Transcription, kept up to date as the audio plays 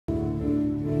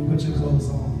put your clothes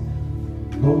on,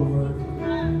 go to work,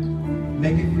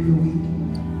 make it through the week.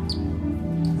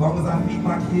 As long as I feed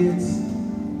my kids,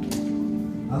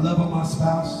 I love on my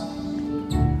spouse,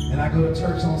 and I go to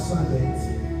church on Sundays,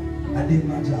 I did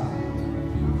my job.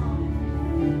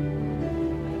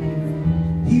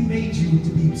 He made you to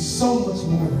be so much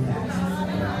more than that.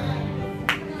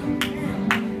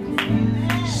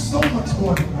 So much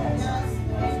more than that.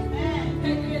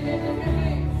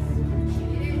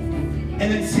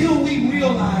 And until we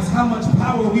realize how much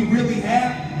power we really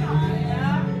have,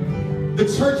 the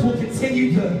church will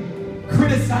continue to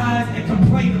criticize and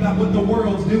complain about what the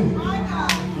world's doing.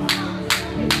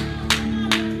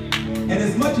 And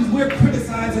as much as we're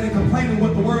criticizing and complaining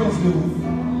what the world's doing,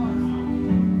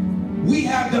 we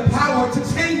have the power to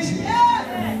change it.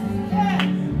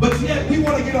 But yet we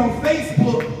want to get on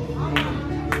Facebook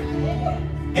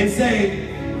and say,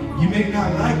 you may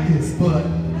not like this, but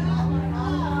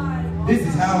this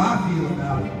is how I feel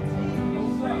about it.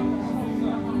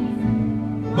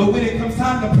 But when it comes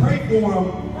time to pray for them,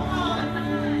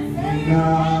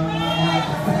 nah,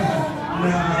 I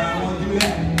won't do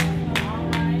that.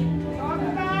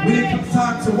 When it comes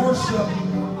time to worship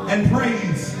and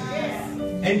praise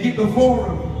and get before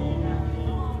him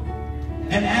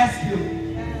and ask him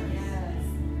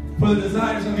for the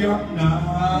desires of your heart,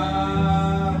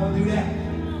 nah, I won't do that.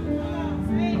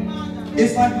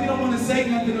 It's like we don't want to say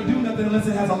nothing or do nothing unless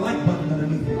it has a like button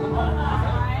underneath it.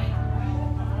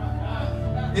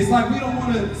 It's like we don't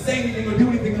want to say anything or do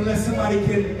anything unless somebody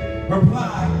can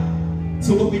reply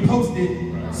to what we posted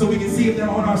so we can see if they're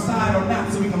on our side or not,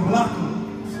 so we can block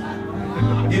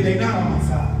them if they're not on our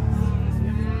side.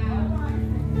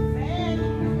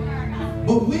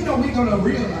 But when are we going to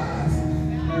realize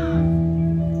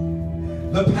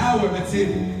the power that's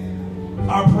in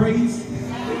our praise,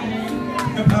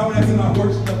 the power that's in our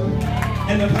worship,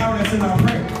 and the power that's in our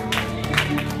prayer?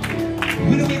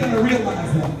 When are we going to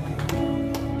realize that?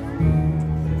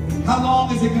 How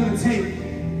long is it going to take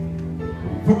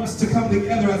for us to come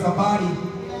together as a body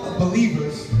of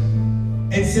believers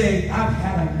and say, I've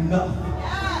had enough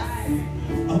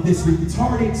of this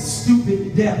retarded,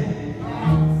 stupid devil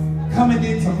coming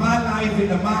into my life,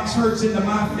 into my church, into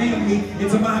my family,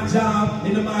 into my job,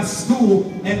 into my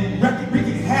school, and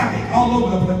wreaking havoc all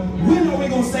over the place? When are we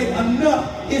going to say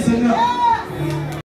enough is enough?